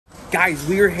Guys,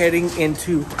 we are heading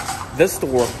into the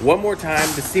store one more time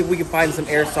to see if we can find some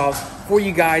airsoft for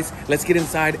you guys. Let's get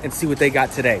inside and see what they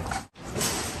got today.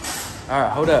 All right,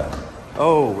 hold up.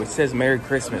 Oh, it says Merry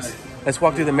Christmas. Let's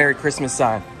walk through the Merry Christmas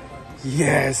sign.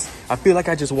 Yes, I feel like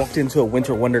I just walked into a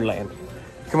winter wonderland.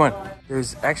 Come on.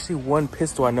 There's actually one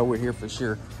pistol I know we're here for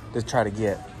sure to try to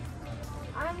get.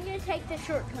 I'm gonna take the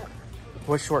shortcut.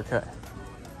 What shortcut?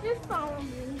 Just follow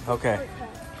me. Okay. Shortcut.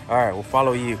 All right, we'll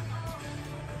follow you.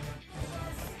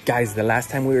 Guys, the last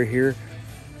time we were here,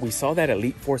 we saw that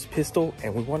Elite Force pistol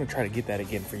and we want to try to get that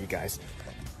again for you guys.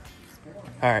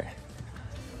 All right.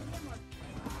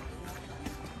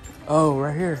 Oh,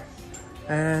 right here.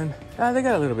 And they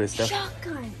got a little bit of stuff.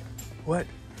 Shotgun. What?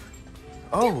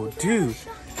 Oh, dude,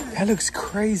 that looks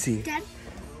crazy. Dad,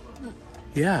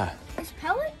 yeah. it's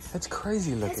pellets? That's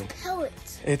crazy looking. It's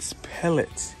pellets. It's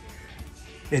pellets.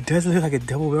 It does look like a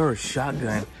double-barrel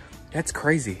shotgun. That's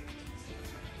crazy.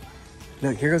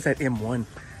 Look, here goes that M1.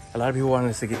 A lot of people wanted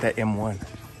us to get that M1.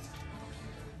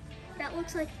 That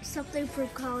looks like something from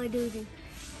Call of Duty.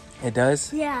 It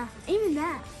does? Yeah, even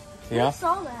that. Yeah? I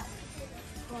saw that.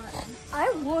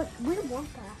 But we want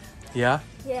that. Yeah?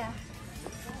 Yeah.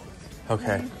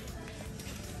 Okay.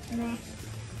 Nah.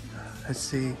 Let's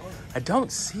see. I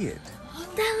don't see it.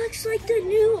 That looks like the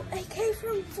new AK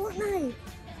from Fortnite.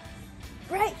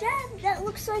 Right, Dad? That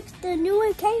looks like the new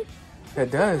AK. It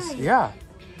does, yeah.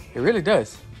 It really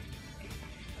does.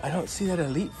 I don't see that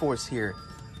Elite Force here.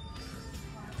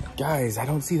 Guys, I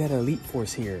don't see that Elite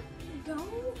Force here. Don't?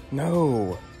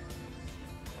 No.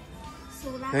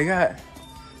 So They got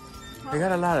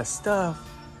a lot of stuff,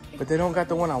 but they don't got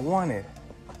the one I wanted.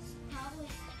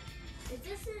 Is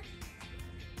this it?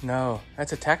 No,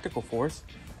 that's a tactical force.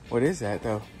 What is that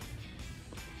though?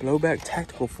 Blowback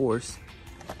tactical force.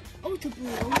 Oh, the blue.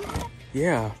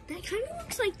 Yeah. That kind of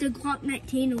looks like the Glock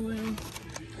 19 oil.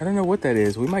 I don't know what that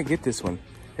is. We might get this one.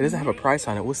 It doesn't have a price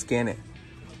on it. We'll scan it.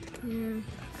 Yeah.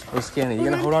 We'll scan it. You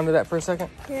gonna hold on to that for a second?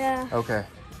 Yeah. Okay.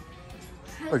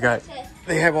 We got.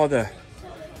 They have all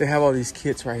these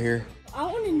kits right here. I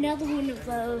want another one of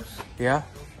those. Yeah.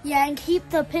 Yeah, and keep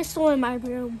the pistol in my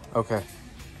room. Okay.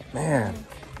 Man.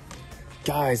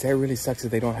 Guys, that really sucks that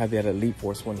they don't have that Elite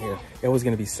Force one here. It was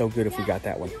gonna be so good if we got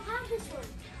that one. We don't have this one.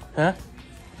 Huh?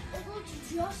 It looks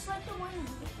just like the one.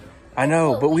 I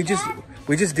know, but we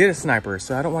just did a sniper,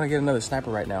 so I don't want to get another sniper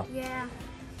right now. Yeah.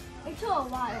 It's a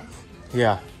lot.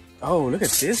 Yeah. Oh, look at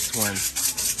this one.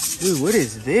 Dude, what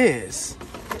is this?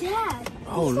 Dad.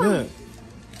 Oh, look.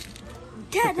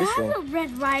 Dad, this I have a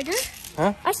Red Rider.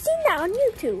 Huh? I've seen that on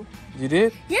YouTube. You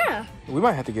did? Yeah. We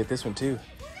might have to get this one too.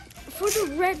 For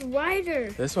the Red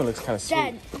Rider. This one looks kind of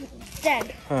sweet.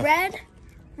 Dad. Huh. Red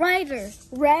Rider.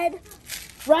 Red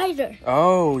Rider.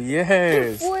 Oh,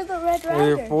 yes. For the Red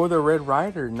They're Rider. for the Red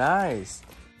Rider. Nice.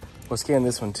 We'll scan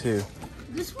this one too.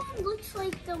 This one looks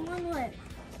like the one that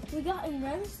we got in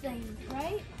Ren's thing,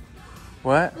 right?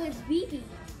 What? It's BB.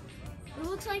 It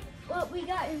looks like what we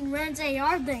got in Ren's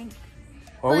AR thing.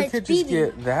 Well, we But could it's just BB.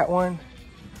 get that one.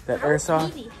 That That was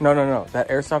airsoft. BB. No. That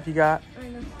airsoft you got. I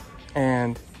know.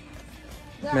 And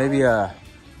That maybe one.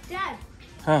 Dad,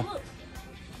 huh? look.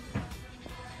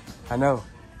 I know.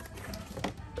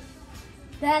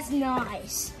 That's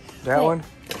nice. That Wait. one?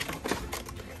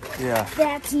 Yeah.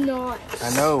 That's nice.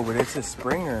 I know, but it's a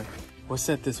Springer. We'll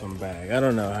set this one back. I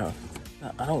don't know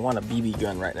how. I don't want a BB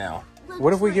gun right now.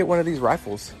 What if we get one of these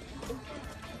rifles?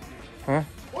 Huh?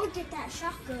 Or get that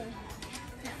shotgun.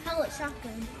 That pellet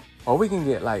shotgun. Or we can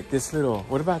get like this little,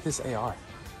 what about this AR?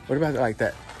 What about like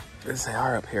that, this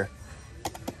AR up here?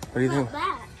 What do you think? Not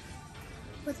that.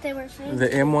 What they were saying. The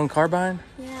M1 carbine?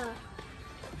 Yeah.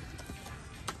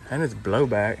 And it's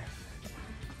blowback.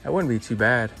 That wouldn't be too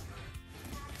bad.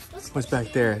 What's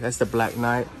back there? That's the Black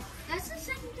Knight. That's the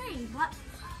same thing. What?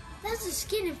 That's the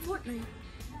skin in Fortnite.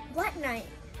 Black Knight.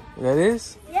 That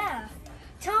is? Yeah.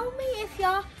 Tell me if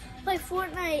y'all play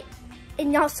Fortnite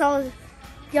and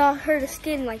y'all heard a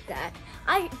skin like that.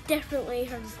 I definitely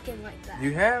heard a skin like that.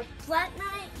 You have? Black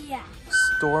Knight, yeah.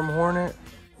 Storm Hornet.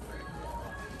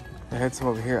 I had some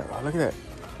over here. Oh, look at that.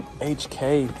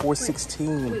 HK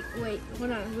 416. Wait,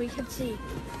 hold on. We can see.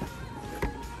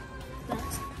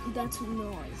 That's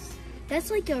nice.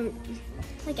 That's like an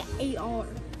AR.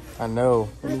 I know.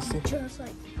 Let me That's see. just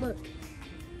like, look,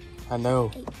 I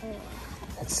know. AR.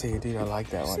 Let's see, dude. I like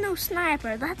that It's one. no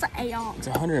sniper. That's an AR. It's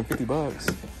 150 bucks.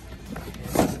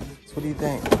 So what do you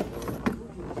think?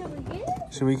 Can we get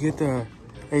it? Should we get the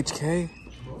HK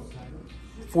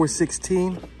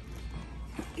 416?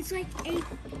 It's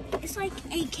like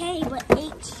AK, but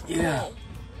H. Yeah.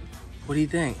 What do you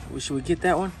think? Should we get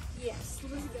that one? Yes.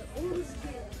 Let's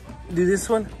go. Do this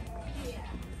one? Yeah.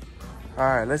 All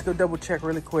right, let's go double check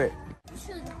really quick. You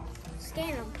should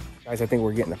scan them. Guys, I think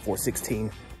we're getting a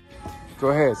 416. Go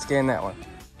ahead, scan that one.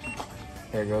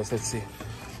 There it goes, let's see.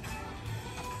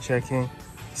 Checking.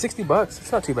 60 bucks,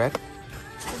 it's not too bad.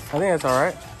 I think that's all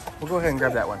right. We'll go ahead and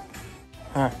grab that one.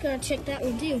 Gotta check that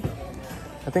one too.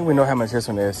 I think we know how much this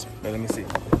one is, but let me see.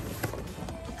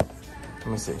 Let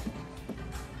me see.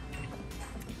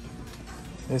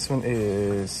 This one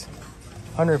is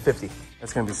 150.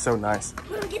 That's gonna be so nice.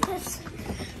 Let me get this.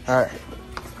 All right.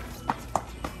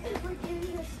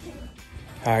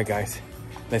 All right, guys.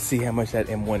 Let's see how much that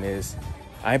M1 is.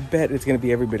 I bet it's gonna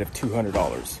be every bit of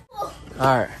 $200. All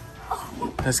right.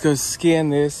 Let's go scan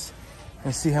this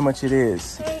and see how much it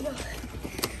is. There you go.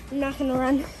 I'm not gonna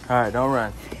run. All right, don't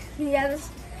run. Yeah,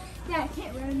 I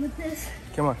can't run with this.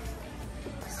 Come on.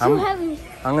 It's too heavy.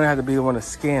 I'm gonna have to be the one to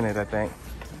scan it, I think.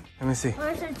 Let me see.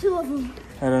 Why is there two of them?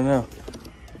 I don't know.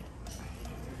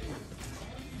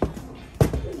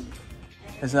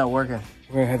 It's not working.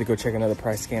 We're gonna have to go check another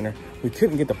price scanner. We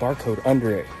couldn't get the barcode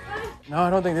under it. No, I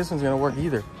don't think this one's gonna work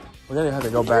either. We're gonna have to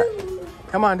go back.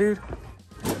 Come on, dude.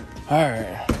 All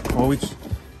right. Well, we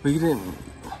couldn't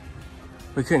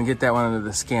get that one under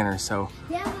the scanner, so.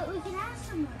 Yeah, but we can ask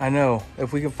somebody. I know.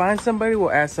 If we can find somebody,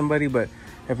 we'll ask somebody, but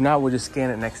if not, we'll just scan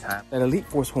it next time. That Elite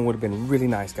Force one would have been really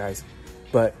nice, guys,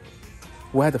 but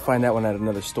we'll have to find that one at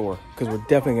another store because we're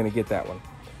definitely gonna get that one.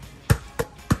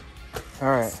 All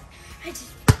right.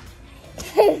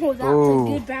 Oh, that was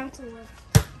a good bouncer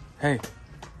lift. Hey.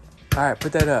 All right,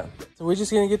 put that up. So we're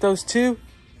just gonna get those two?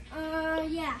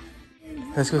 Yeah.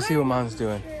 Let's go see what Mom's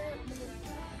doing.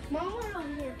 Mom went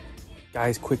over here.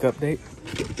 Guys, quick update.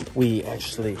 We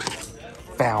actually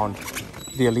found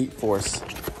the Elite Force.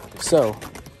 So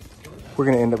we're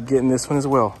gonna end up getting this one as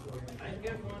well.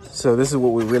 So this is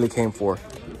what we really came for.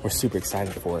 We're super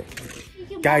excited for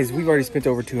it. Guys, we've already spent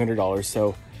over $200,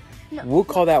 so we'll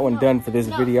call that one done for this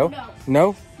video.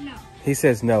 No? No. He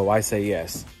says no, I say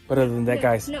yes. But other than that,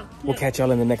 guys, we'll catch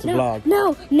y'all in the next vlog.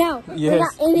 No. Yes, We're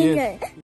not ending yes. it.